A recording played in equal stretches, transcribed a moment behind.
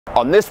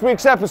On this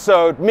week's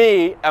episode,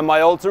 me and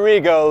my alter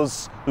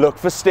egos look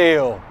for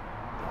steel.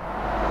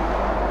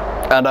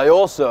 And I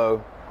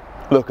also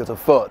look at a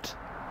foot.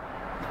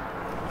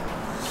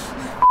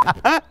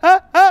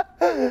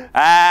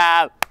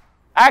 And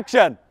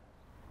action!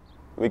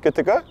 We good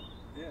to go?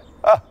 Yeah.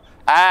 Oh,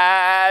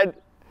 and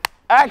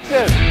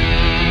action!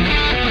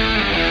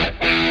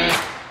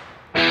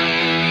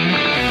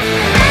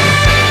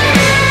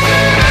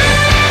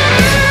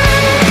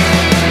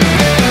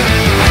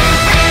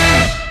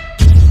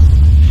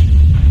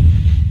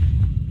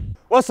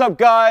 What's up,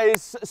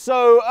 guys?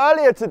 So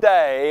earlier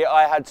today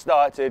I had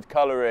started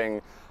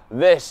colouring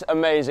this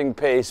amazing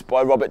piece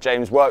by Robert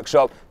James'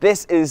 workshop.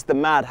 This is the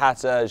Mad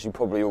Hatter, as you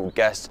probably all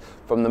guessed,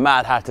 from the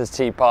Mad Hatter's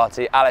Tea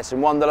Party, Alice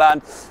in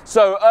Wonderland.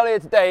 So earlier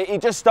today he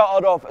just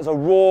started off as a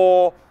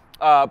raw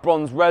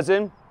bronze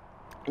resin.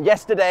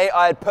 Yesterday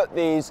I had put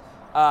these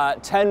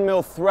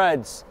 10mm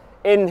threads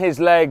in his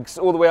legs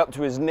all the way up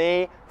to his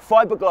knee,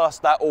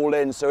 fiberglassed that all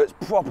in so it's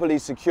properly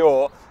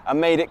secure, and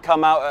made it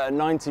come out at a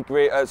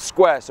 90-degree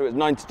square, so it's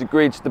 90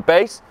 degrees to the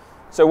base.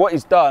 So what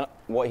he's done,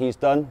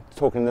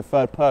 talking in the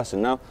third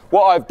person now,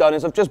 what I've done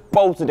is I've just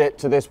bolted it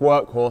to this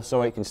workhorse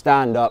so it can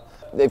stand up.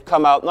 They've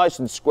come out nice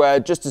and square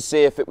just to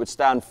see if it would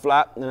stand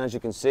flat, and as you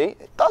can see,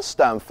 it does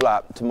stand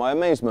flat to my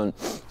amazement.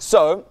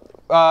 So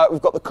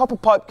we've got the copper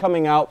pipe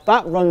coming out,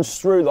 that runs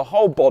through the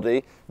whole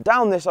body,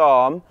 down this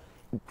arm,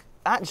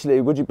 actually,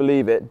 would you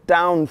believe it,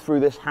 down through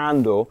this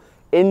handle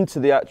into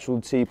the actual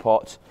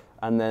teapot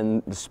and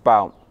then the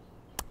spout.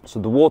 So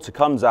the water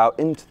comes out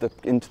into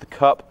the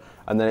cup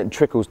and then it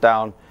trickles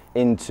down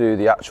into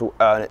the actual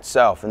urn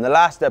itself. In the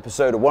last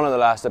episode, or one of the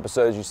last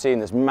episodes, you've seen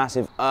this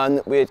massive urn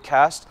that we had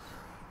cast.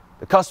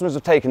 The customers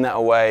have taken that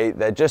away.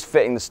 They're just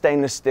fitting the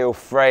stainless steel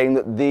frame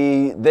that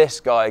this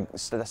guy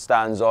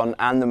stands on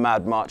and the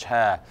Mad March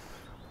hair.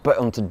 But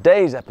on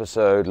today's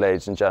episode,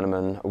 ladies and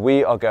gentlemen,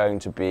 we are going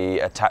to be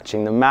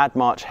attaching the Mad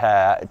March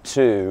hair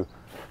to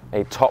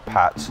a top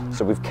hat.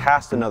 So we've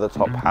cast another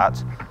top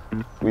hat,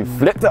 we've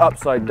flipped it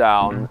upside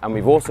down, and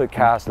we've also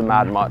cast the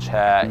Mad March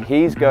hair.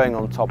 He's going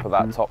on top of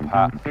that top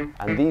hat,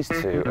 and these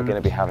two are going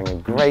to be having a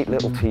great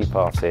little tea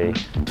party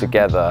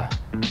together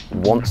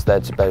once they're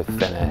both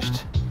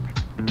finished.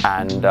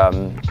 And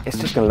it's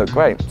just going to look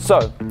great.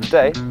 So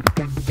today,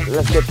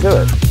 let's get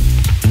to it.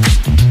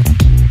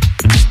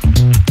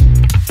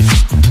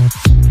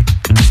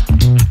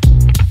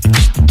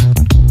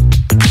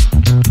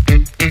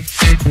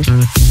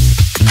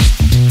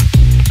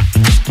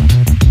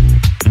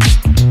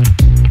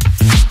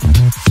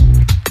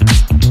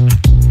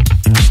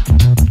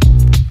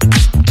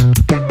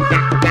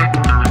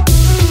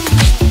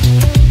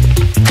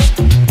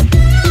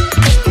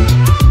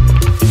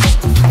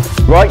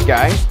 Right,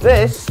 gang,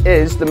 this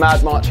is the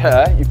Mad March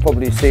hair. You've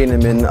probably seen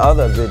him in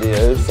other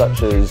videos,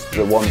 such as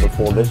the one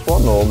before this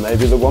one, or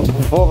maybe the one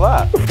before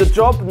that. The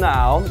job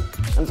now,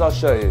 as I'll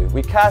show you,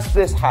 we cast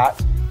this hat.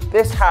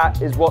 This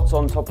hat is what's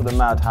on top of the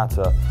Mad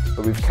Hatter,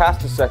 but we've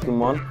cast a second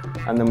one,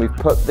 and then we've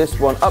put this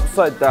one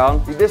upside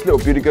down. This little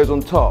beauty goes on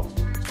top,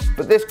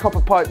 but this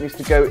copper pipe needs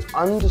to go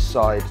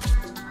underside,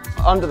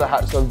 under the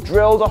hat. So I've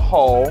drilled a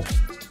hole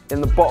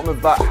in the bottom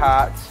of that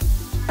hat.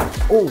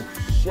 Oh,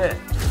 shit.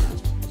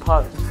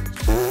 Pardon.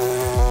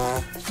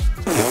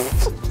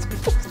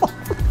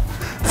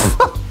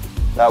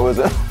 That was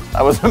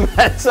a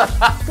mess that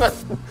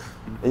happened.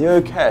 Are you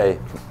okay?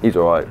 He's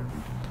alright.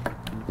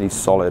 He's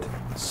solid.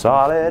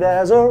 Solid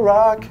as a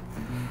rock.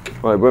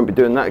 Well, I won't be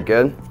doing that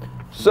again.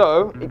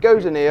 So it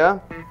goes in here.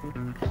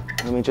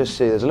 Let me just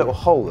see, there's a little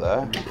hole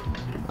there.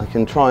 I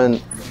can try and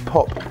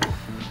pop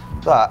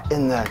that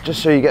in there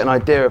just so you get an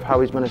idea of how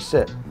he's going to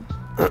sit.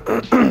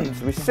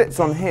 So he sits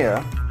on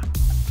here,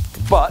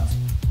 but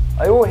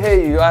I all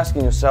hear you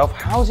asking yourself,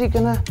 how's he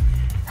gonna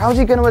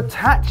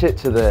attach it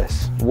to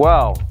this?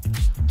 Well,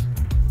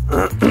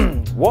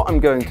 what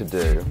I'm going to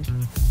do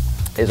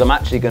is I'm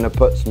actually going to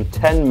put some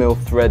 10mm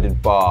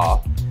threaded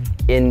bar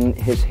in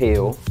his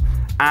heel,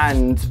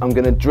 and I'm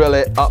going to drill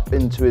it up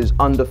into his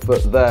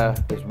underfoot there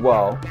as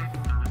well.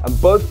 And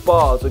both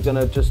bars are going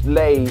to just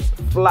lay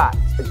flat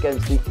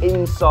against the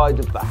inside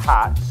of the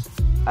hat,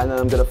 and then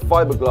I'm going to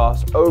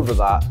fiberglass over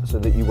that so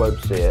that you won't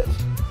see it.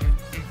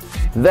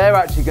 They're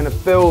actually going to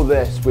fill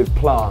this with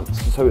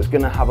plants, so it's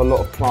going to have a lot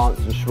of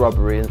plants and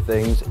shrubbery and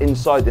things.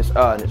 Inside this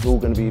urn, it's all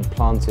going to be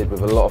planted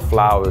with a lot of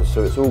flowers,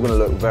 so it's all going to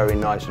look very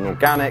nice and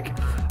organic,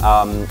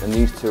 and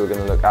these two are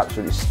going to look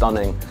absolutely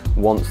stunning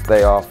once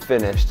they are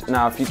finished.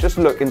 Now, if you just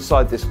look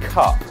inside this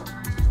cup,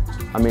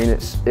 I mean,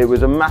 it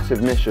was a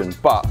massive mission,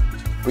 but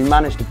we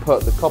managed to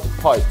put the copper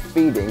pipe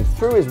feeding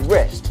through his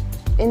wrist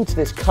into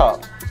this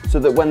cup, so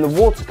that when the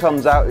water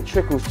comes out, it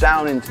trickles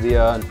down into the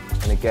urn,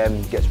 and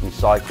again, gets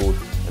recycled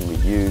and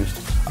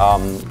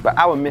reused. But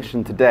our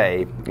mission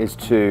today is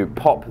to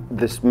pop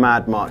this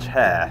Mad March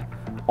hair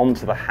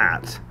onto the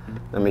hat,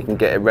 then we can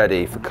get it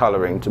ready for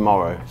colouring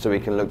tomorrow, so we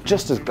can look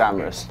just as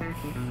glamorous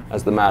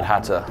as the Mad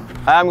Hatter.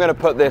 I am going to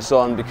put this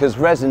on because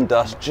resin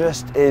dust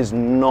just is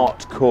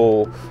not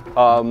cool.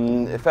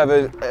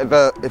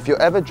 If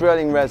you're ever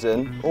drilling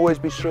resin, always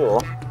be sure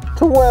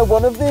to wear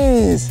one of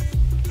these.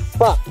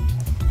 But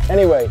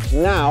anyway,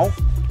 now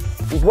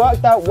we've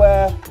worked out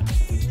where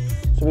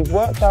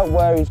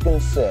he's going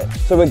to sit.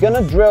 So we're going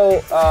to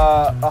drill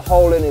a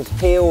hole in his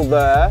heel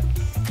there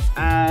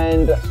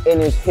and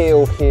in his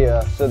heel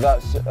here. So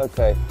that's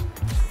okay.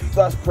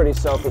 That's pretty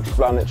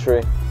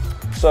self-explanatory.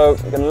 So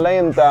we're going to lay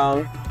him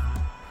down,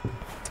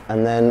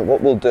 and then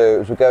what we'll do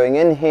is we're going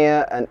in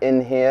here and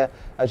in here.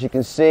 As you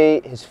can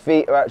see, his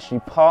feet are actually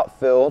part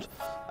filled,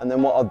 and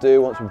then what I'll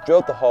do once we've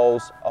drilled the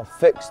holes, I'll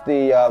fix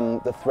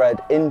the thread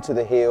into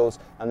the heels,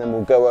 and then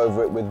we'll go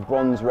over it with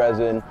bronze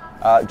resin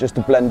just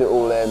to blend it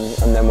all in,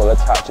 and then we'll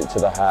attach it to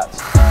the hat.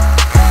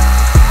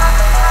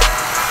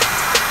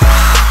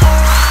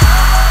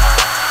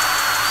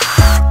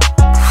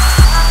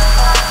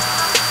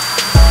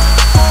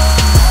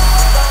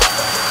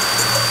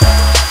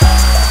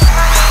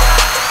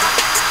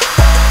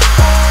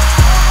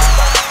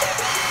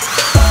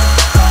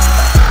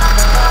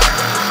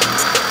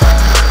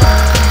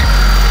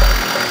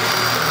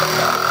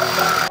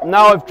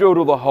 Now I've drilled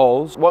all the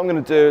holes, what I'm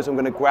going to do is I'm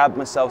going to grab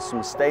myself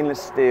some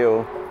stainless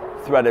steel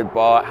threaded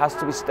bar. It has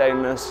to be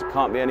stainless,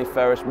 can't be any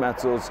ferrous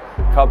metals,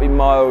 can't be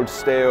mild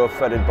steel or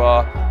threaded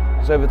bar,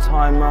 because over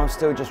time mild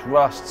steel just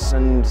rusts,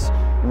 and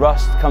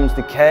rust comes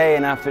decay,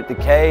 and after it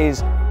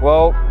decays,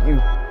 well, you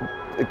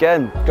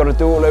again got to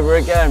do all over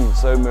again.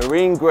 So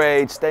marine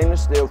grade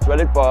stainless steel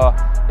threaded bar,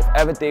 if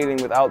ever dealing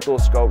with outdoor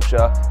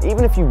sculpture,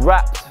 even if you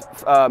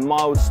wrapped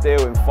mild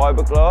steel in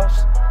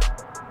fiberglass,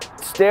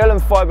 steel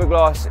and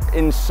fiberglass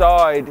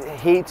inside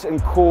heat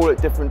and cool at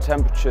different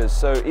temperatures.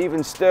 So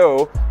even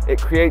still,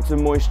 it creates a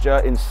moisture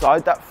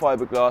inside that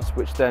fiberglass,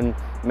 which then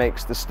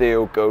makes the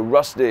steel go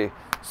rusty.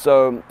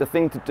 So the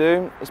thing to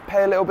do is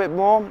pay a little bit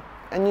more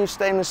and use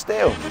stainless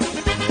steel.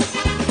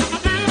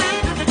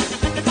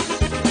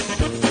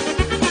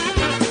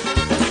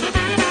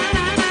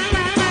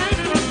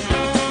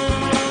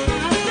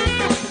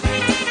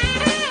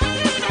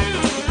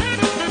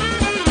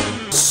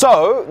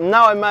 So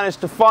now I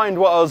managed to find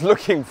what I was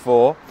looking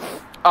for.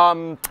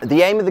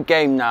 The aim of the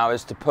game now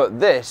is to put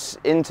this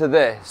into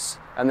this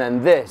and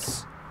then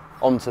this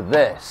onto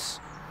this.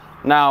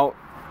 Now,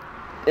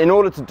 in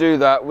order to do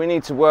that, we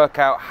need to work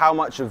out how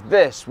much of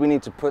this we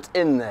need to put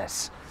in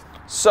this.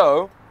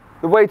 So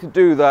the way to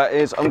do that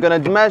is I'm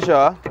going to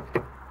measure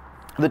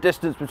the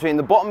distance between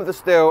the bottom of the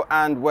steel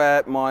and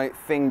where my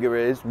finger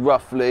is,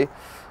 roughly.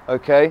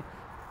 Okay,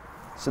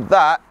 so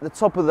that, the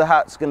top of the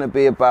hat's going to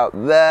be about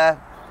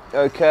there.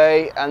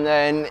 Okay, and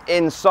then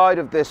inside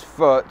of this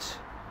foot,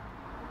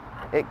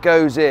 it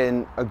goes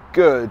in a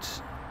good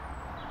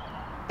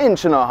 1.5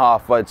 inches,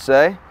 I'd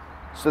say.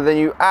 So then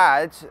you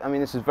add, I mean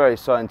this is very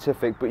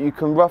scientific, but you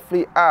can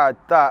roughly add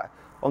that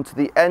onto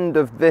the end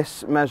of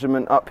this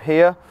measurement up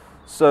here.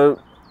 So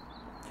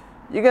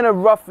you're going to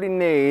roughly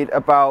need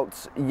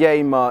about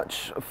yay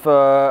much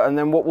for, and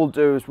then what we'll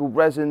do is we'll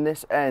resin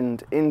this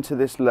end into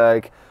this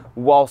leg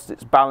whilst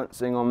it's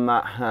balancing on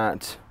that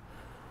hat.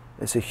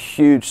 It's a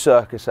huge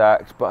circus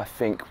act, but I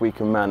think we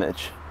can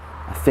manage.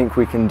 I think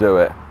we can do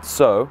it.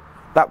 So,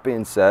 that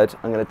being said,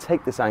 I'm going to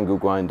take this angle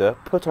grinder,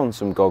 put on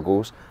some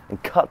goggles,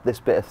 and cut this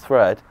bit of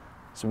thread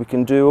so we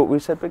can do what we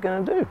said we're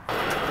going to do.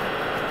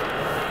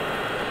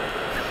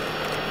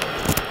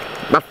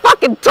 My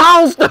fucking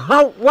tools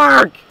don't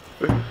work!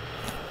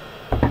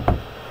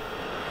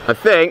 I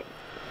think.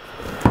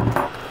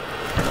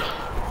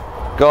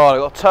 God,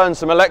 I've got to turn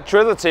some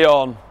electricity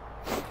on.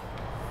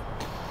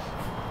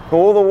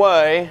 All the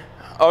way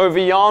over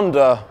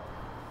yonder.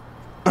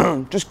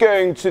 Just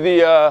going to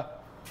the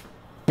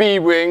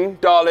B-wing,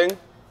 darling.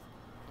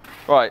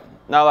 Right,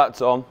 now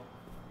that's on,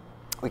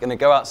 we're going to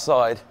go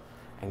outside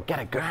and get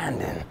a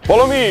grind in.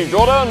 Follow me,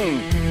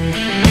 Jordan!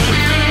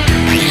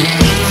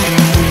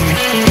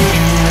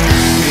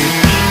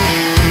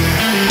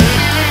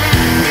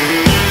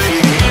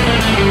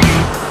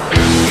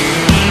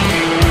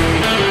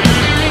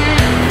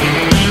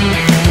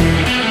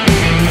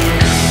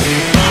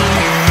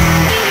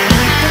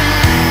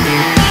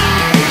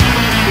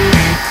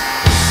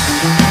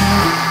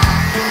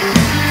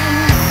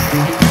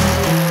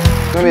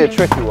 Be a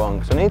tricky one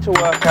because I need to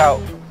work out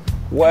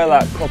where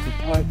that copper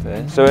pipe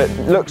is. So it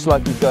looks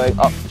like he's going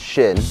up the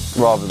shin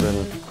rather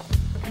than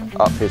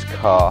up his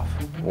calf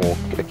or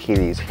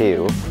Achilles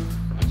heel.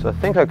 So I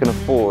think I can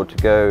afford to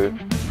go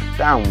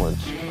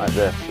downwards like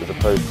this as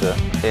opposed to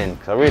in,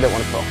 because I really don't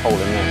want to put a hole in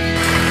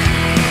this.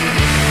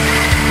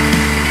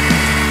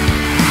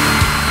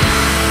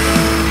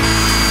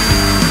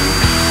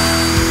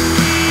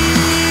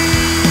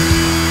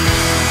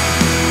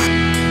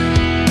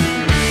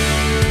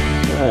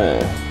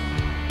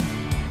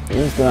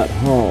 Is that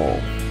hole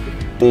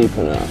deep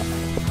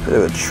enough? Bit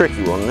of a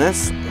tricky one,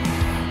 this.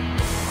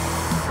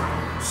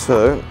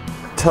 So,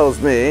 it tells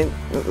me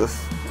that the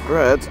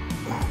thread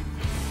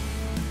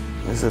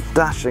is a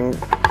dashing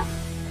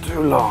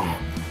too long.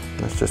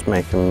 Let's just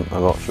make them a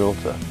lot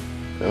shorter.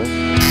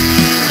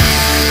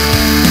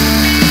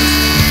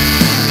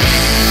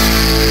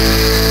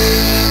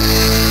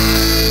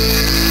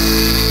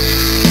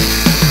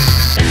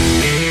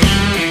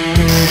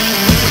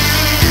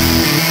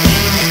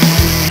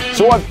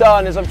 what I've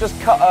done is I've just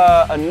cut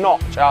a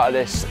notch out of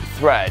this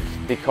thread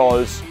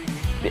because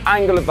the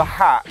angle of the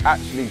hat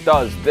actually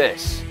does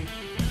this.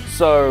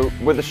 So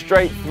with a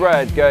straight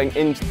thread going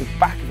into the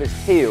back of his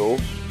heel,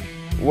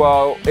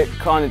 well, it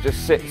kind of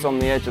just sits on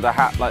the edge of the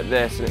hat like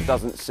this, and it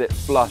doesn't sit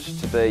flush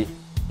to the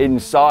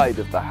inside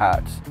of the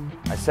hat.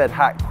 I said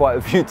hat quite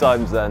a few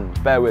times then,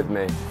 bear with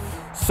me.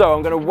 So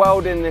I'm going to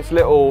weld in this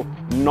little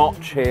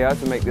notch here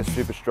to make this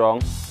super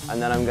strong,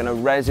 and then I'm going to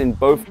resin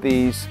both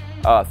these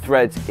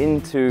threads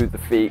into the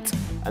feet,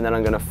 and then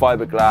I'm going to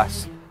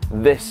fiberglass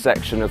this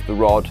section of the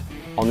rod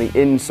on the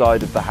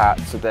inside of the hat,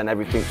 so then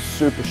everything's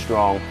super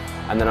strong.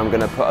 And then I'm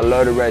going to put a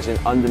load of resin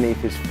underneath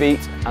his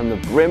feet and the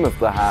brim of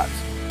the hat,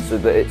 so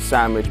that it's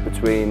sandwiched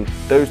between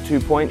those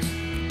 2 points,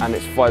 and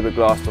it's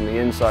fiberglassed on the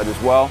inside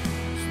as well.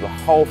 So the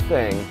whole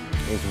thing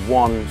is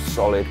one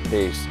solid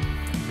piece,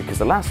 because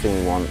the last thing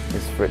we want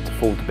is for it to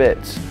fall to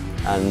bits.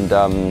 And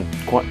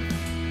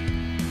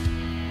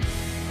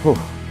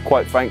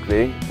quite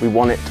frankly, we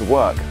want it to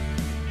work.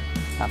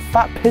 That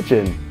fat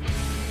pigeon.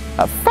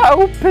 That fat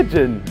old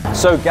pigeon.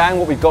 So gang,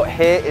 what we've got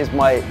here is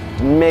my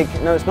MIG,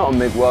 no, it's not a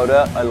MIG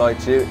welder, I lied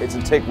to you, it's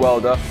a TIG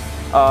welder.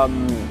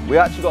 We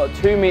actually got a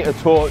 2-meter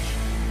torch,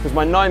 because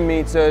my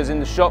 9-meter is in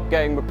the shop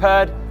getting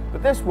repaired,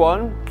 but this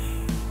one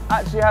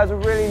actually has a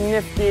really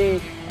nifty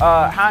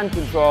hand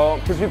control,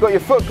 because you've got your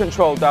foot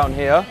control down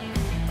here,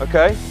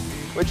 okay,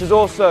 which is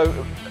also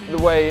the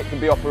way it can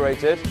be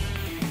operated,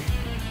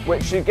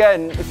 which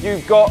again, if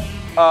you've got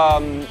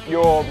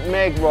your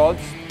MIG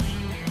rods,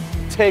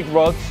 TIG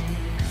rods,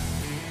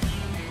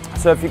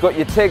 so if you've got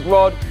your TIG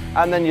rod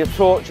and then your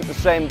torch at the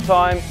same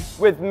time,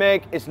 with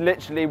MIG it's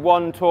literally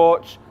one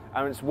torch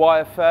and it's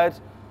wire fed,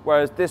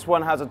 whereas this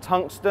one has a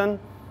tungsten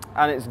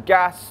and it's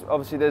gas.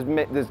 Obviously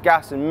there's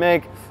gas in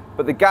MIG,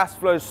 but the gas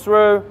flows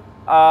through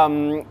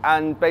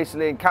and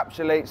basically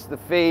encapsulates the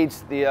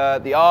feeds,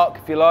 the arc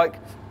if you like,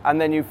 and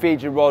then you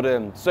feed your rod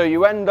in. So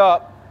you end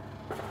up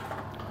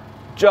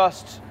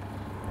just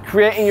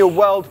creating your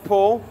weld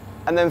pool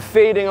and then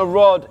feeding a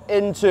rod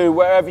into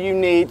wherever you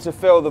need to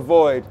fill the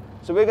void.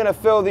 So we're going to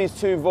fill these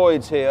 2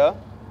 voids here.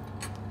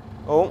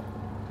 Oh,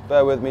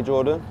 bear with me,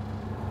 Jordan.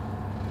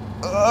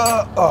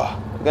 We're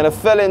going to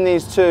fill in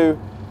these 2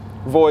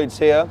 voids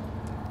here,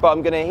 but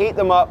I'm going to heat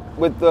them up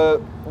with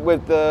the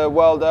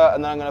welder,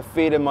 and then I'm going to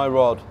feed in my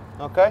rod.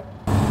 Okay?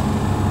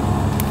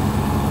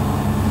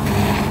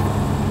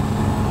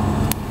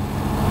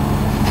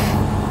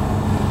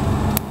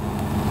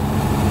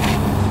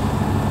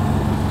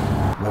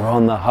 We're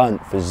on the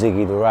hunt for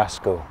Ziggy the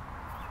Rascal.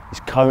 He's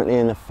currently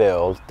in the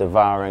field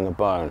devouring a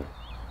bone.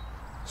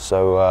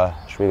 So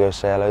should we go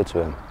say hello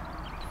to him?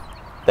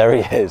 There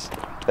he is.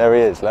 There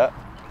he is, look.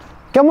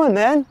 Come on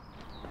then.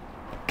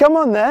 Come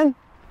on then.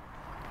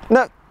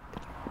 No.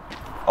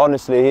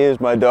 Honestly, he is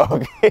my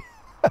dog.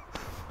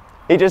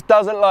 He just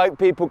doesn't like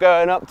people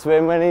going up to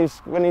him when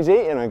he's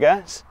eating, I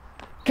guess.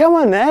 Come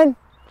on then.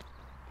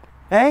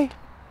 Hey?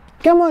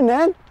 Come on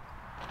then.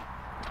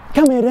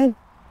 Come here then.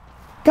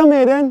 Come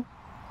here then.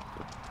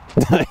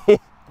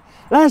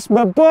 That's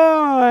my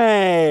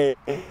boy!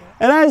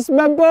 That's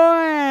my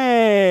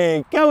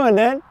boy! Come on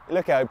then.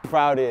 Look how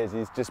proud he is.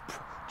 He's just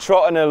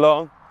trotting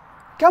along.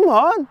 Come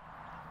on.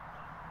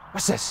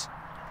 What's this?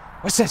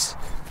 What's this?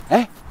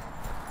 Eh?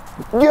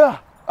 Yeah!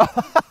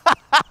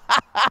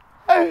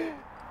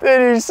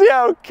 Did you see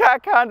how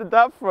cack-handed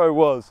that throw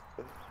was?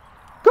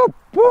 Good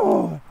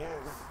boy!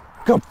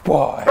 Good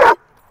boy!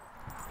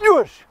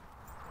 Yes!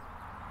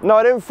 No,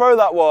 I didn't throw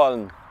that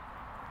one.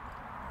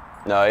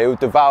 No, he'll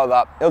devour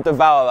that. He'll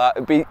devour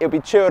that. He'll be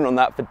chewing on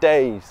that for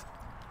days.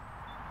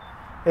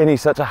 And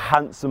he's such a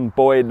handsome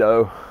boy,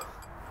 though.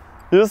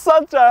 You're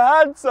such a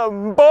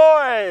handsome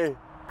boy.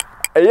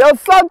 You're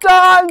such a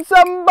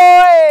handsome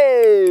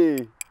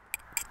boy.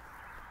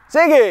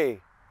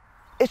 Ziggy,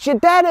 it's your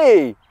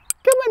daddy.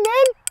 Come on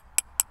then.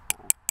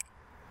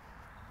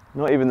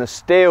 Not even the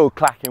steel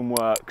clacking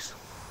works.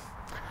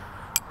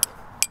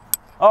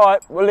 All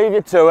right, we'll leave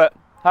you to it.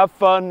 Have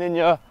fun in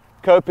your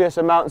copious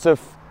amounts of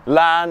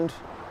land.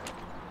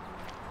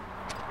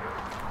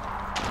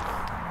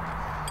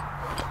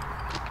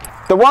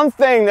 The one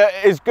thing that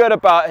is good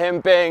about him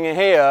being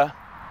here,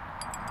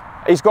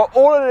 he's got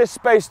all of this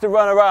space to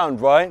run around,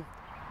 right?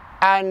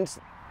 And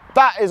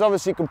that is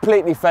obviously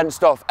completely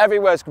fenced off.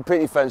 Everywhere's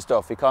completely fenced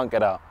off. He can't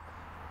get out.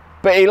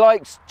 But he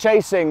likes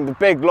chasing the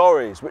big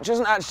lorries, which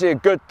isn't actually a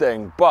good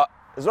thing. But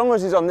as long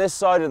as he's on this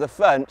side of the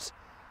fence,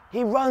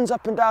 he runs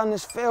up and down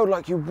this field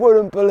like you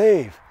wouldn't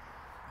believe.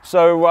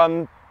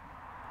 So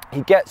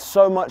he gets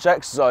so much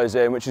exercise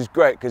in, which is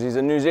great because he's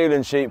a New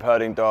Zealand sheep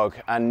herding dog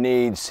and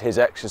needs his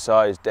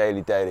exercise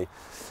daily.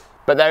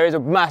 But there is a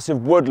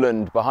massive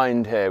woodland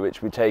behind here,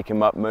 which we take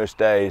him up most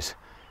days.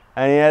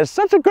 And he has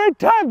such a great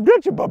time,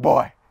 don't you, my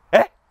boy?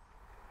 Eh?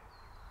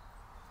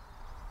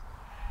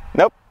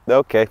 Nope,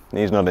 okay,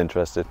 he's not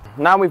interested.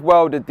 Now we've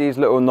welded these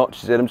little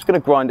notches in, I'm just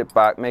going to grind it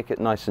back, make it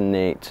nice and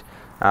neat.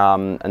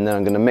 And then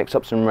I'm going to mix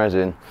up some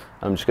resin.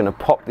 I'm just going to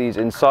pop these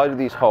inside of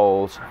these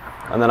holes,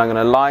 and then I'm going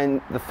to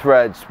line the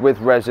threads with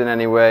resin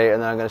anyway,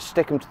 and then I'm going to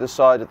stick them to the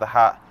side of the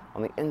hat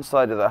on the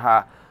inside of the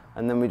hat,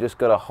 and then we just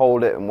got to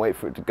hold it and wait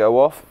for it to go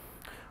off.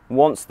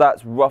 Once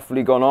that's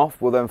roughly gone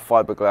off, we'll then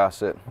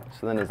fiberglass it.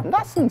 So then it's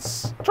nice and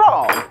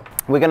strong.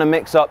 We're gonna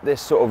mix up this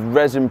sort of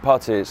resin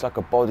putty. It's like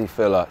a body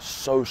filler,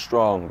 so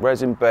strong,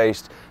 resin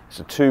based. It's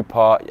a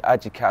two-part, you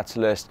add your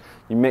catalyst,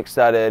 you mix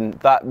that in,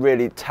 that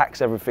really tacks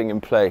everything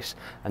in place.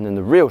 And then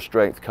the real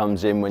strength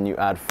comes in when you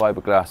add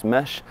fiberglass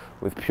mesh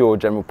with pure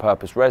general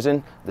purpose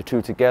resin, the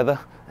two together.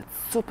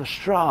 It's super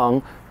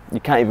strong. You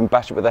can't even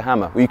bash it with a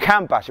hammer. Well, you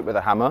can bash it with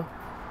a hammer,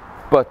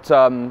 but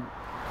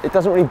it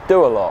doesn't really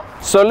do a lot.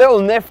 So little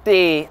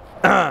nifty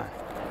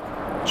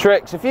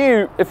tricks. If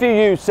you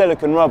use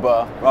silicone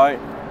rubber, right,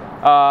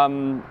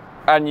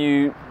 and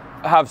you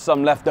have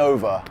some left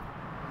over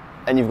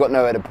and you've got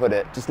nowhere to put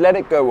it, just let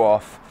it go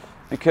off,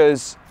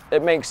 because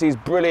it makes these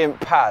brilliant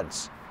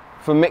pads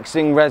for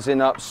mixing resin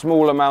up,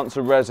 small amounts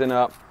of resin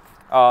up,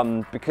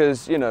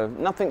 because, you know,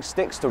 nothing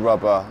sticks to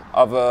rubber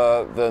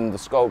other than the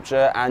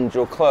sculpture and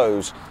your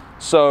clothes.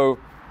 So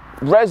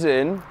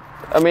resin,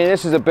 I mean,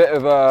 this is a bit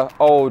of a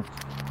old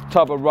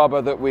tub of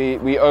rubber that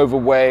we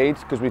overweighed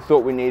because we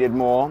thought we needed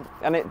more,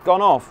 and it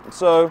gone off.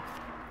 So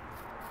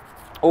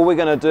all we're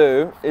going to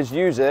do is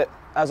use it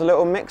as a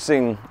little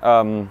mixing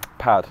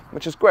pad,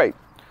 which is great.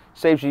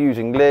 Saves you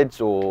using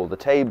lids or the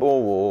table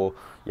or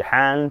your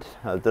hand.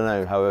 I don't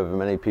know however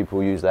many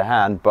people use their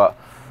hand, but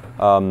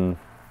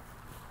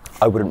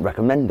I wouldn't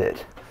recommend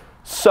it.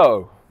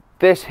 So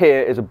this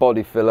here is a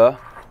body filler,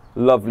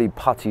 lovely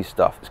putty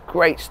stuff. It's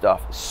great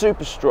stuff,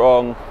 super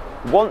strong.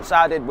 Once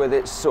added with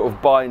its sort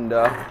of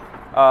binder,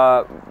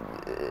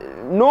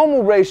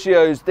 normal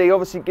ratios, they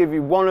obviously give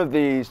you one of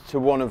these to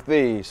one of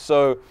these.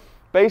 So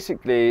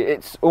basically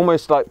it's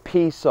almost like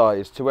pea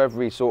size to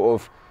every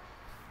sort of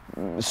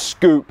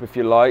scoop, if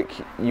you like.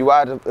 You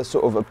add a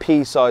sort of a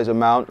pea size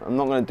amount. I'm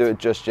not going to do it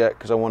just yet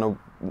because I want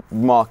to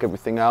mark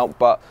everything out,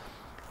 but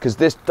because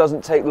this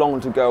doesn't take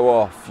long to go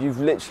off. You've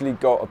literally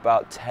got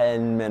about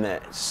 10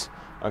 minutes,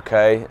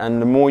 okay?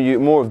 And the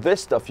more of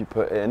this stuff you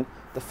put in,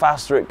 the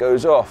faster it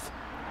goes off.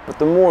 But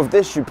the more of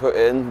this you put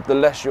in, the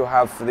less you'll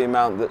have for the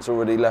amount that's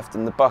already left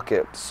in the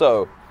bucket.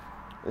 So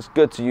it's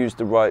good to use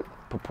the right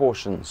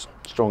proportions.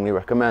 Strongly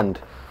recommend.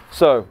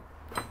 So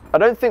I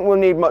don't think we'll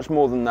need much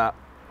more than that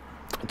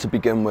to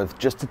begin with,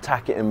 just to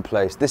tack it in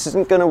place. This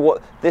isn't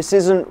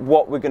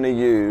what we're going to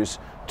use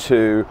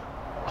to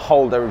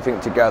hold everything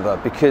together,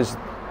 because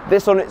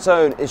this on its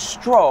own is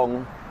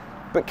strong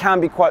but can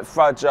be quite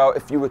fragile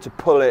if you were to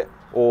pull it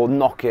or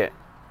knock it.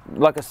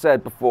 Like I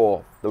said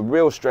before, the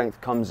real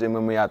strength comes in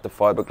when we add the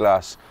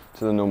fiberglass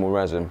to the normal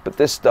resin, but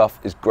this stuff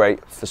is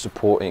great for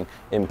supporting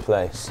in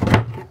place.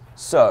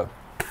 So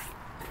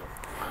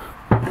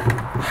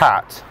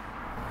hat,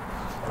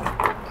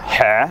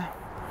 hair,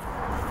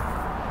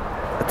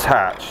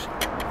 attached.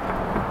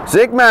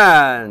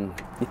 Zigman,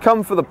 you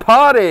come for the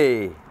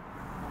party,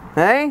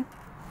 hey?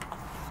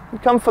 You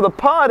come for the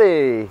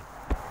party,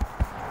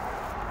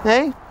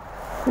 hey?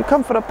 You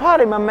come for the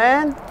party, my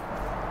man.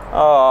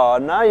 Oh,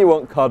 now you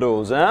want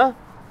cuddles, huh?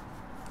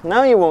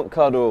 Now you want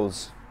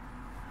cuddles.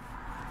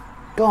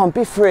 Go on,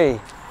 be free.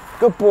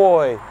 Good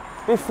boy,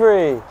 be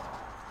free.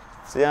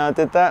 See how I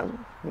did that?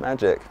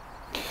 Magic.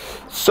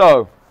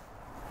 So,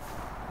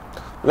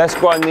 let's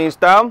grind these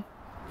down.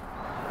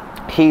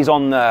 He's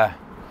on there.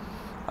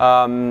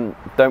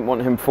 Don't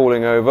want him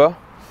falling over.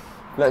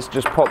 Let's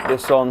just pop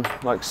this on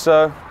like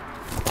so.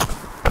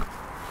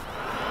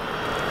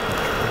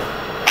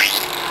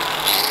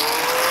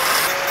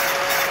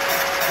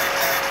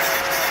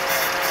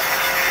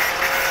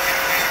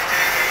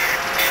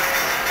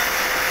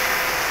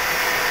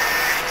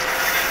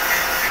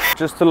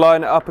 Just to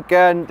line it up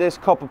again, this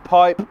copper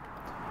pipe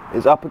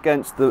is up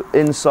against the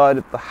inside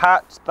of the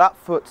hat. That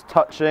foot's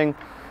touching.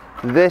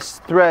 This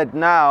thread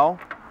now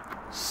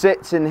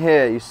sits in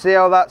here. You see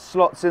how that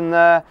slots in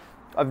there?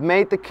 I've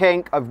made the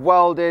kink, I've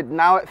welded,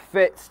 now it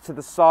fits to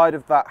the side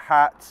of that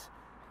hat.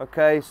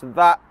 Okay, so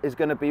that is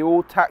going to be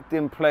all tacked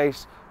in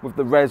place with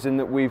the resin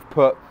that we've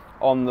put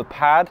on the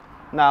pad.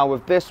 Now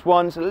with this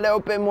one, it's a little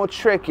bit more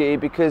tricky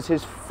because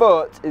his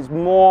foot is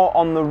more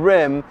on the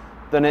rim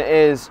than it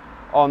is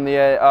on the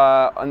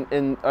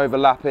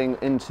overlapping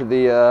into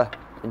the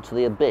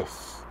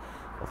abyss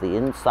of the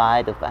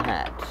inside of the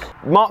hat.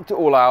 Marked it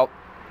all out,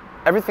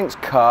 everything's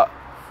cut.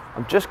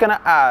 I'm just going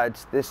to add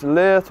this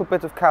little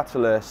bit of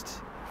catalyst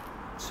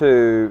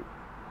to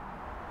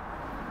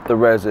the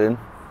resin,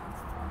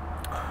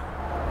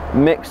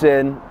 mix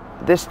in.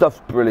 This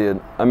stuff's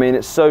brilliant. I mean,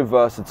 it's so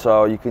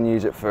versatile. You can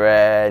use it for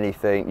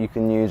anything. You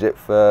can use it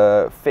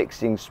for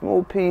fixing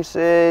small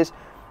pieces,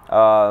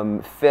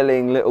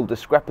 filling little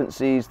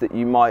discrepancies that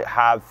you might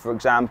have. For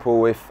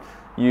example, if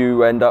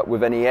you end up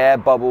with any air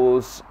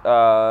bubbles,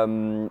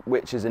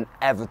 which is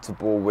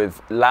inevitable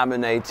with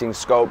laminating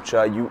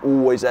sculpture. You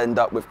always end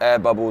up with air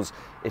bubbles.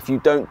 If you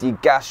don't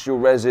degas your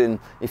resin,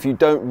 if you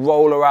don't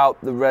roller out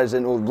the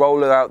resin or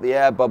roller out the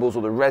air bubbles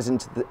or the resin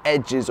to the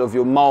edges of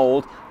your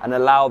mold and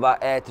allow that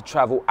air to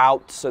travel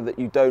out so that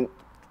you don't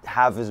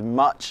have as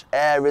much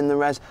air in the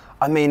resin.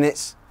 I mean,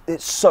 it's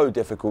so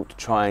difficult to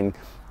try and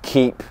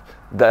keep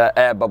the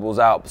air bubbles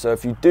out. So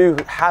if you do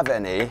have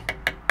any,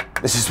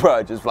 this is where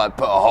I just like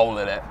put a hole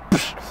in it.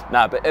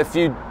 Nah, but if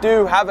you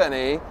do have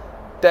any,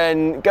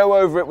 then go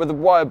over it with a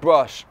wire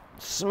brush.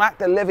 Smack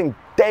the living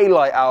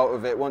daylight out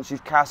of it once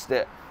you've cast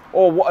it.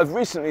 Or what I've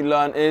recently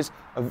learned is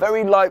a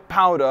very light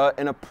powder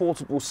in a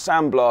portable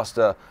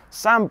sandblaster.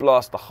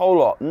 Sandblast the whole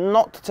lot,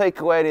 not to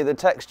take away any of the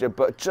texture,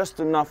 but just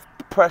enough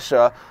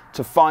pressure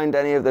to find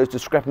any of those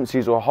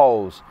discrepancies or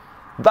holes.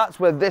 That's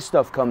where this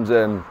stuff comes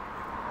in.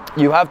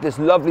 You have this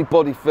lovely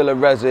body filler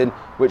resin,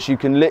 which you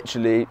can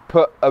literally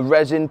put a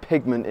resin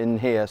pigment in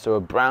here, so a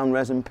brown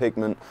resin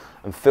pigment,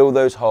 and fill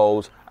those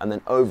holes, and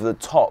then over the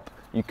top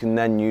you can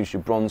then use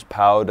your bronze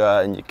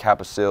powder and your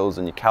Capacils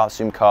and your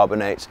calcium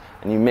carbonates,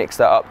 and you mix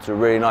that up to a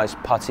really nice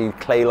putty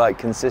clay-like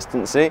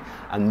consistency,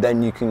 and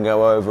then you can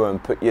go over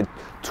and put your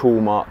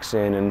tool marks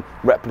in and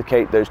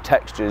replicate those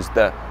textures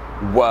that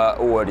were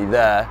already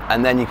there,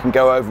 and then you can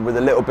go over with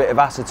a little bit of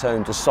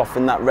acetone to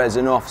soften that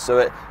resin off so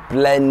it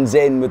blends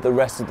in with the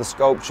rest of the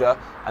sculpture,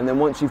 and then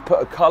once you've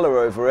put a colour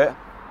over it,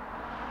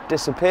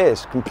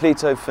 disappears,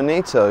 completo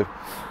finito.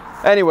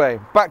 Anyway,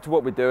 back to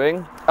what we're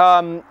doing.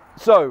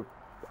 So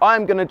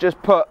I'm gonna just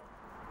put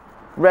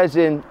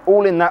resin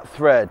all in that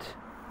thread,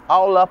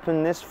 all up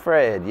in this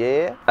thread,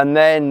 yeah? And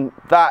then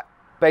that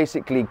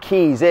basically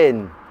keys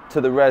in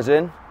to the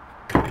resin.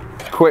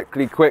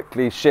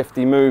 Quickly,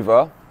 shifty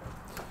mover.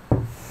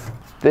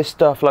 This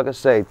stuff, like I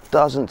say,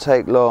 doesn't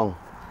take long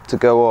to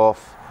go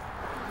off.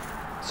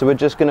 So we're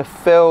just gonna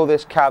fill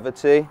this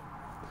cavity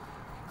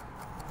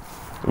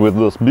with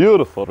this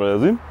beautiful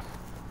resin.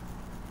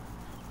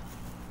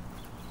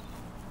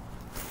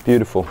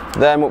 Beautiful.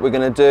 Then what we're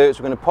gonna do is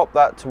we're gonna pop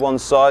that to one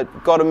side.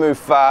 Gotta move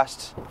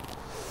fast.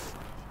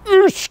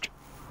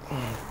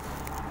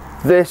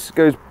 This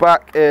goes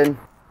back in.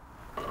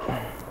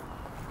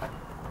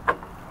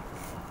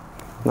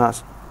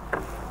 That's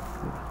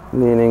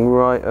leaning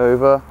right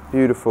over.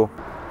 Beautiful.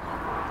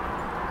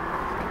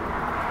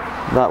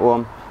 That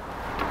one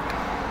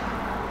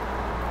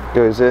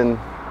goes in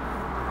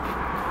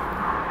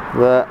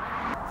there.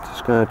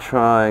 Just going to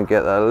try and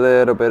get that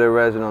little bit of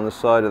resin on the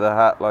side of the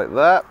hat like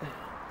that.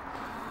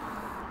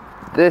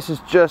 This is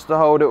just to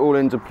hold it all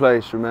into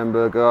place,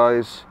 remember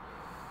guys.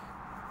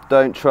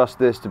 Don't trust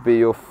this to be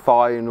your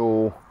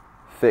final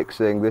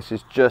fixing. This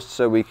is just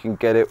so we can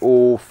get it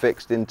all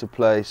fixed into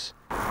place.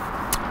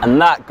 And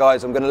that,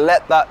 guys, I'm gonna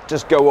let that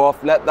just go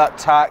off, let that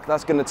tack.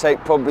 That's gonna take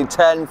probably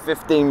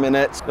 10-15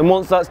 minutes. And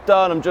once that's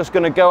done, I'm just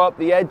gonna go up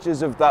the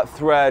edges of that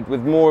thread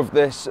with more of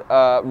this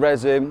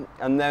resin,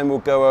 and then we'll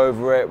go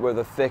over it with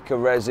a thicker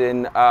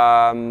resin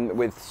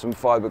with some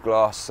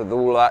fiberglass, so that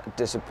all that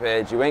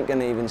disappears. You ain't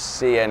gonna even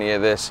see any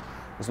of this.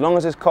 As long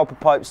as there's copper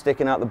pipe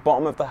sticking out the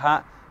bottom of the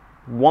hat,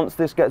 once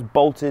this gets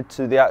bolted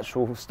to the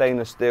actual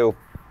stainless steel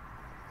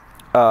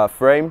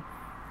frame,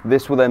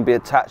 this will then be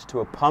attached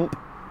to a pump,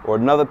 or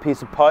another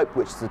piece of pipe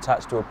which is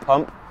attached to a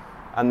pump,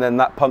 and then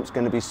that pump's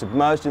going to be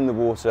submerged in the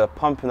water,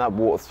 pumping that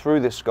water through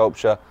this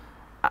sculpture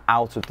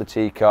out of the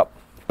teacup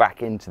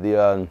back into the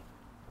urn.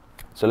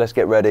 So let's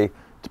get ready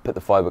to put the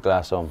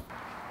fiberglass on.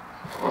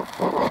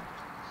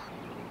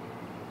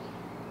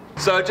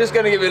 So just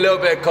going to give you a little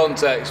bit of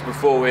context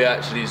before we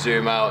actually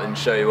zoom out and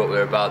show you what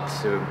we're about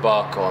to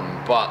embark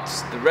on. But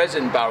the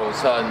resin barrel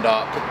turned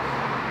up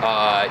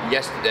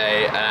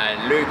yesterday,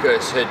 and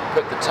Lucas had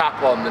put the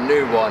tap on the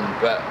new one,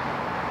 but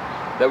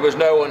there was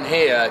no one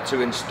here to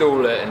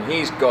install it, and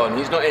he's gone,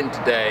 he's not in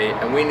today,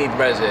 and we need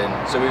resin.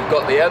 So we've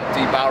got the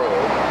empty barrel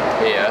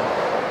here,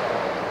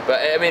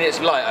 but I mean, it's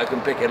light, I can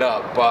pick it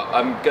up, but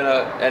I'm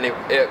gonna, anyway,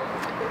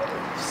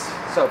 it's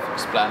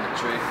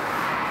self-explanatory,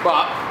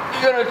 but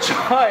you're gonna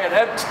try and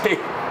empty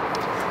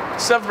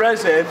some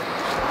resin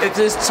into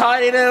this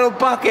tiny little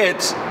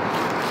bucket.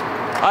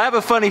 I have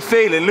a funny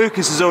feeling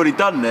Lucas has already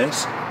done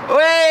this.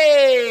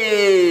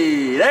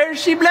 Way, there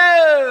she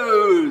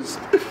blows.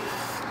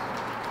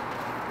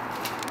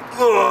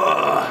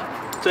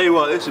 Tell you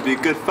what, this would be a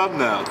good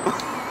thumbnail.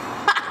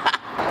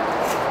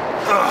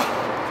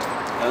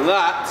 And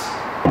that,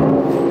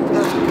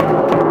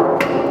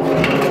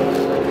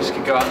 just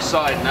can go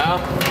outside now.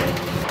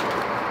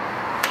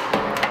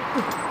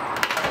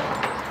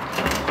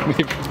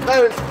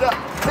 No, it's not.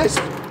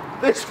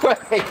 This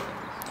way.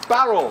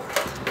 Barrel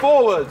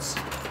forwards.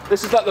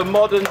 This is like the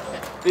modern,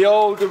 the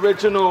old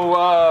original.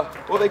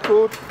 What are they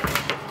called?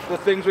 The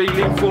things where you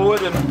lean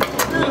forward and.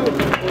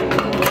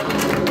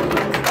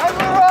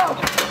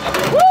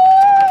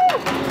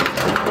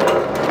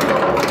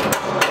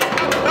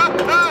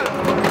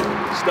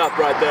 Stop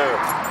right there.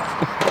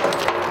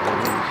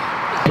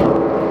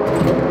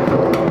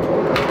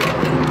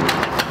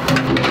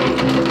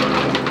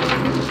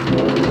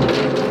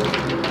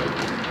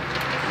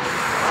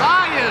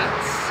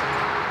 Science!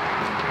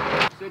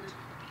 Sit.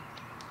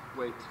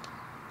 Wait.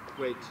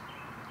 Wait.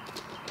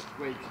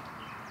 Wait.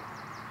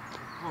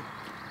 Oh.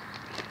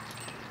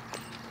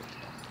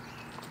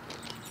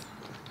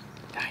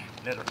 Dang,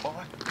 little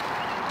boy.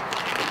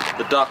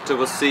 The doctor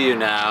will see you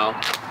now.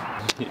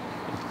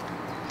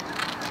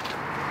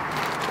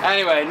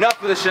 Anyway,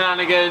 enough of the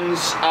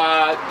shenanigans.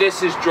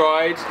 This is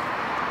dried.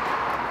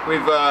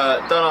 we've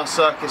done our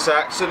circus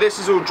act. So this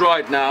is all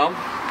dried now.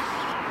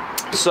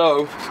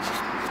 So,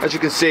 as you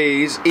can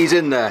see, he's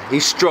in there.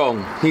 He's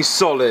strong. He's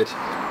solid.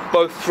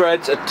 Both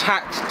threads are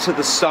tacked to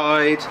the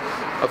side.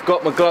 I've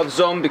got my gloves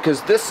on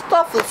because this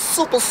stuff is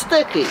super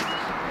sticky.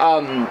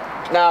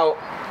 Now,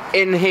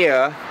 in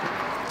here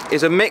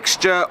is a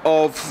mixture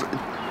of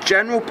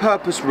general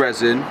purpose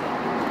resin,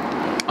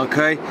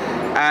 okay,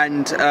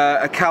 and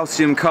a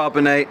calcium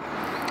carbonate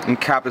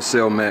and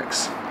Cabasil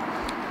mix.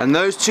 And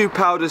those two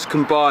powders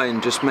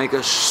combined just make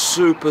a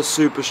super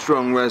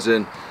strong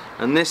resin.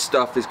 And this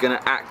stuff is going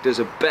to act as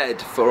a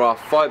bed for our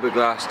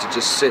fiberglass to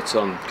just sit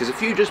on. Because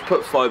if you just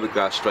put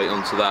fiberglass straight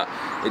onto that,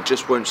 it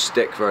just won't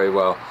stick very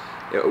well.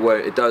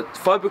 It does.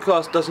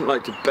 Fiberglass doesn't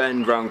like to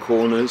bend round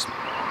corners.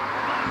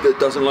 It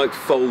doesn't like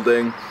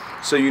folding.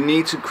 So you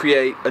need to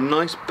create a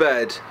nice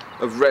bed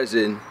of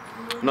resin,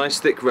 nice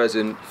thick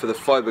resin, for the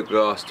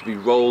fiberglass to be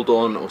rolled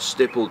on or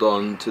stippled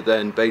on to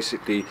then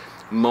basically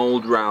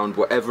mold round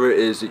whatever it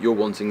is that you're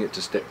wanting it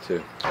to stick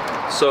to.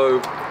 So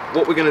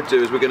what we're going to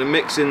do is we're going to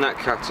mix in that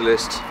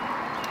catalyst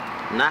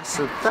nice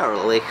and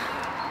thoroughly,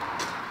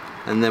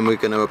 and then we're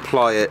going to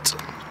apply it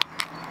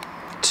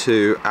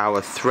to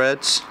our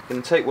threads. I'm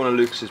going to take one of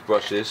Lucas's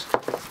brushes,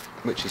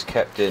 which is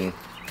kept in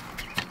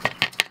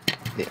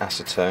the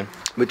acetone.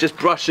 We're just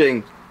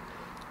brushing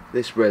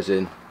this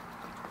resin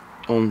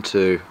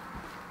onto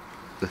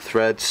the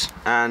threads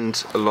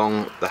and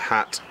along the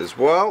hat as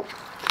well.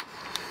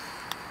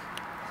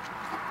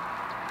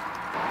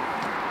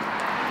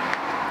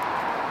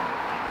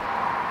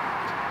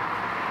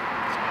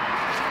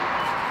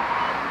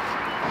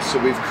 So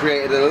we've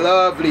created a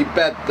lovely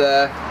bed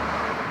there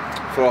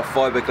for our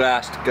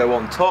fiberglass to go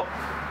on top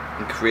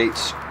and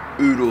create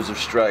oodles of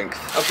strength.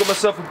 I've got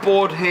myself a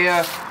board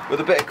here with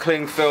a bit of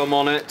cling film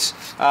on it,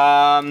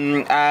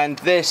 and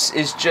this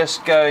is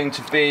just going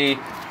to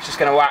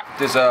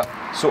act as a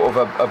sort of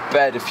a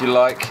bed, if you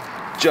like,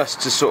 just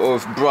to sort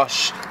of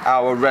brush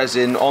our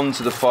resin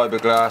onto the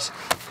fiberglass,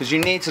 because you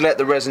need to let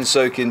the resin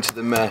soak into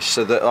the mesh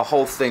so that the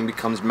whole thing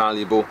becomes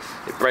malleable.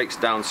 It breaks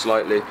down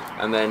slightly,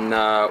 and then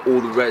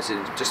all the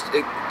resin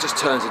just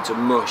turns into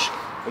mush.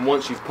 And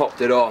once you've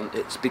popped it on,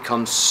 it's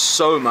become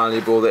so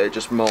malleable that it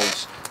just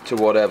molds to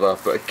whatever.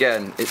 But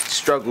again, it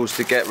struggles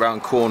to get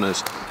round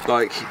corners.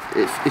 Like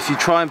if you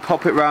try and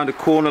pop it round a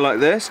corner like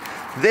this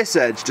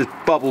edge just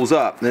bubbles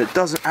up and it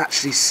doesn't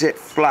actually sit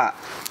flat.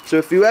 So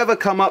if you ever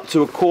come up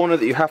to a corner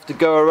that you have to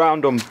go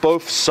around on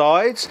both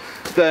sides,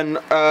 then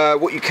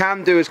what you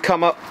can do is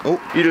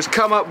you just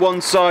come up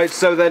one side,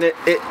 so then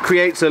it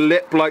creates a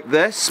lip like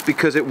this,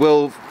 because it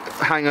will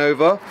hang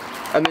over,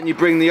 and then you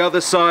bring the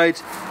other side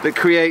that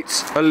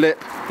creates a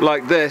lip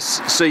like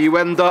this, so you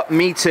end up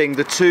meeting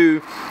the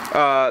two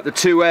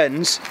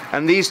ends,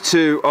 and these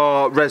two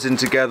are resin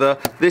together.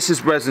 This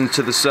is resin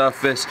to the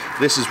surface,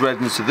 this is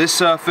resin to this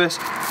surface.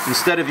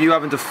 Instead of you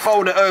having to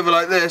fold it over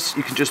like this,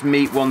 you can just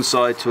meet one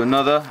side to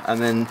another,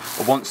 and then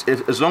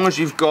as long as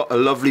you've got a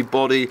lovely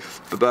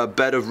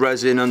bed of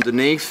resin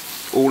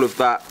underneath, all of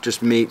that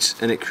just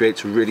meets and it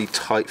creates a really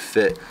tight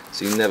fit,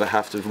 so you never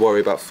have to worry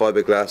about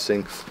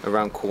fiberglassing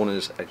around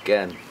corners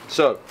again.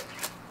 So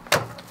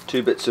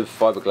 2 bits of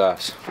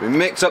fiberglass. We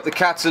mix up the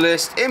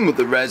catalyst in with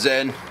the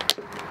resin,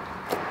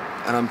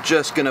 and I'm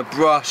just going to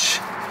brush.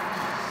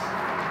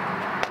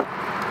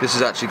 This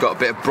has actually got a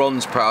bit of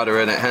bronze powder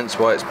in it, hence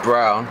why it's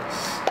brown.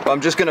 But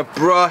I'm just going to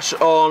brush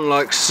on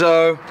like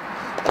so,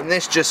 and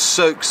this just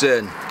soaks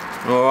in.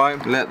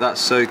 Alright, let that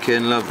soak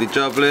in, lovely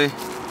jubbly.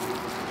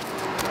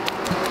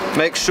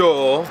 Make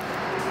sure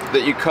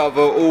that you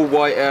cover all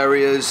white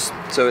areas,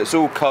 so it's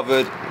all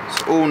covered,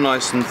 it's all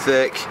nice and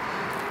thick,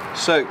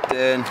 soaked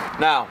in.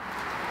 Now,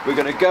 we're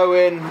going to go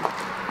in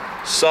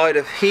side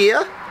of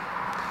here,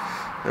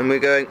 and we're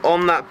going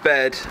on that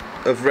bed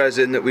of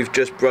resin that we've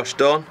just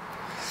brushed on,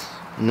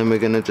 and then we're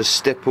going to just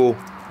stipple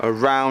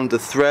around the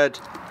thread,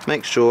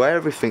 make sure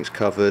everything's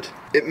covered.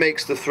 It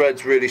makes the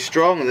threads really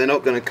strong and they're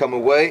not going to come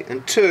away,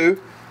 and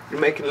 2, you're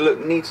making it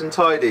look neat and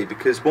tidy,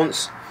 because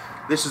once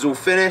this is all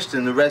finished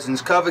and the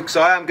resin's covered, because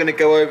I am going to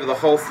go over the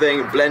whole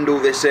thing and blend all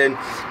this in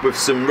with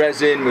some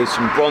resin, with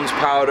some bronze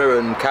powder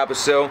and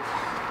Cabasil,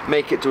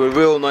 make it to a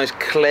real nice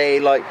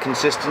clay-like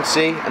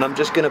consistency, and I'm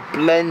just going to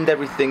blend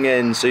everything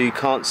in so you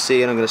can't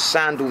see, and I'm going to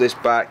sand all this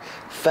back,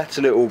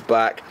 fettle it all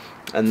back,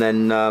 and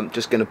then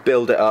just going to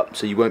build it up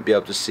so you won't be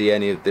able to see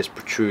any of this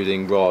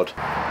protruding rod.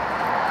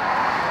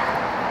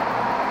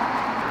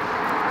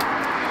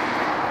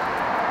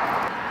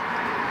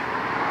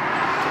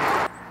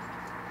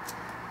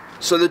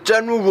 So the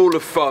general rule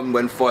of thumb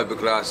when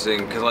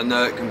fiberglassing, because I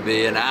know it can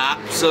be an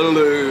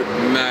absolute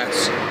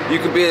mess, you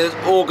can be as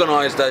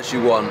organised as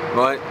you want,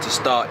 right? To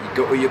start, you've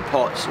got all your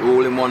pots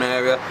all in one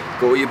area,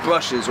 got all your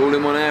brushes all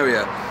in one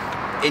area.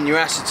 In your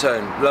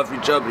acetone, lovely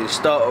jubbly,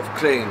 start off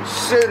clean.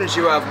 As soon as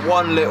you have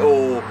one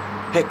little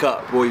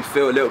hiccup or you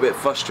feel a little bit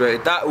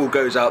frustrated, that all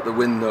goes out the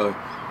window.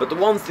 But the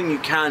one thing you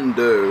can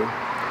do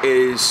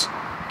is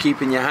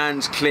keeping your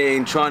hands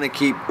clean, trying to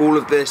keep all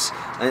of this,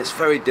 and it's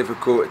very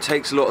difficult. It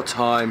takes a lot of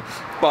time,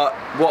 but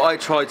what I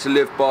try to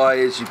live by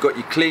is you've got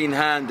your clean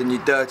hand and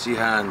your dirty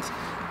hand.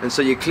 And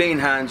so your clean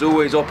hands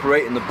always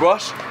operate in the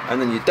brush,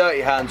 and then your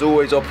dirty hands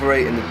always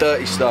operate in the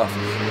dirty stuff.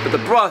 But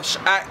the brush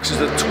acts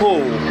as a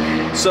tool,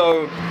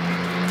 so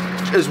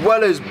as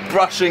well as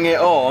brushing it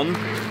on,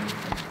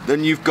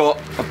 then you've got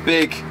a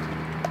big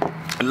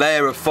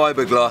layer of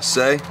fiberglass,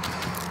 say.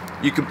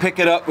 You can pick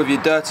it up with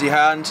your dirty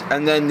hand,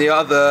 and then the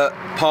other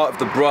part of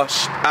the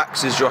brush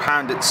acts as your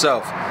hand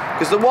itself.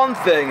 Because the one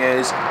thing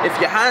is, if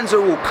your hands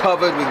are all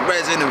covered with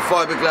resin and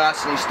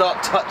fiberglass and you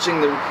start touching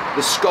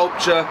the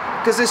sculpture,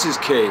 because this is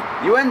key,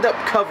 you end up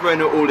covering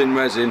it all in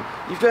resin.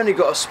 You've only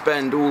got to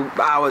spend all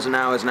hours and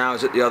hours and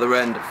hours at the other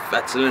end,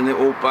 fettling it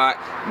all back,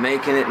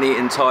 making it neat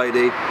and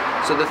tidy.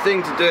 So the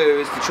thing to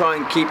do is to try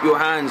and keep your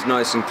hands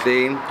nice and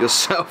clean,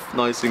 yourself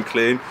nice and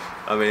clean.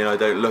 I mean, I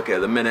don't look at it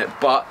at the minute,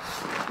 but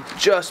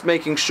just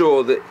making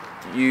sure that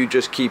you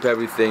just keep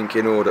everything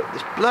in order.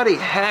 This bloody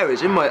hair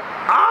is in my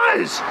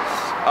eyes!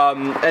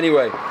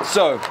 Anyway,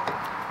 so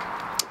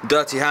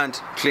dirty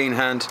hand, clean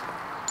hand,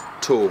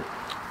 tool.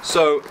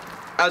 So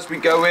as we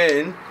go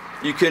in,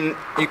 you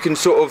can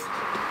sort of,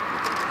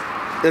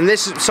 and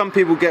this is, some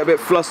people get a bit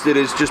flustered,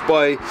 is just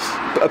by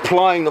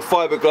applying the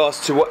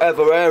fiberglass to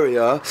whatever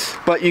area,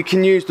 but you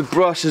can use the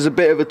brush as a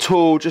bit of a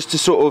tool just to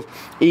sort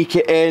of eke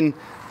it in,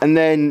 and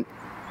then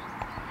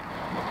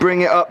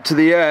bring it up to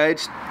the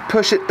edge,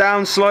 push it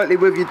down slightly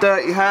with your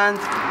dirty hand,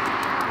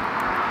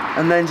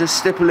 and then just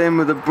stipple in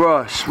with a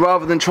brush.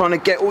 Rather than trying to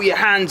get all your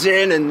hands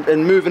in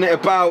and moving it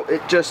about,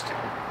 it just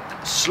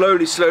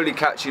slowly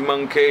catchy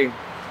monkey.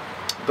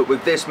 But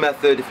with this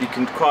method, if you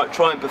can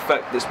try and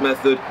perfect this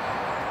method,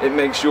 it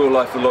makes your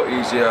life a lot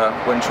easier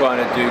when trying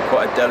to do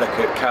quite a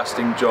delicate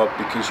casting job,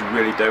 because you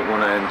really don't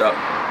want to end up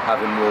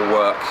having more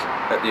work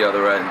at the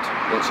other end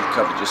once you've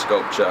covered your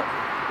sculpture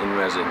in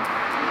resin.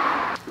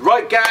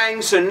 Right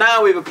gang, so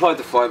now we've applied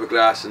the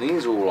fiberglass and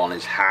he's all on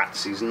his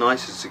hats, he's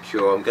nice and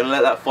secure. I'm going to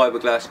let that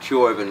fiberglass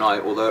cure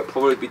overnight, although it'll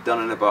probably be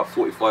done in about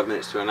 45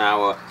 minutes to an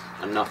hour,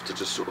 enough to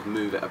just sort of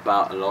move it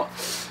about a lot.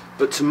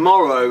 But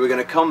tomorrow we're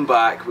going to come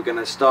back, we're going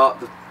to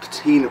start the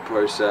patina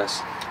process.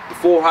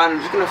 Beforehand, I'm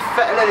just going to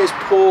fettle in his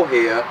paw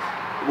here,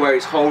 where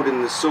he's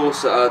holding the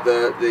saucer,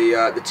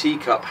 the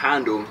teacup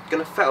handle. I'm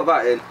going to fettle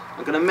that in.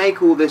 I'm going to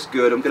make all this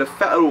good, I'm going to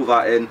fettle all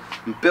that in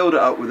and build it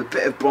up with a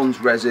bit of bronze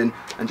resin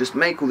and just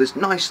make all this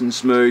nice and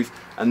smooth,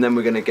 and then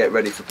we're going to get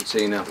ready for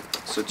patina.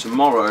 So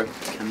tomorrow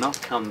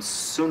cannot come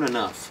soon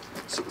enough,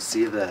 so we'll see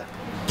you there.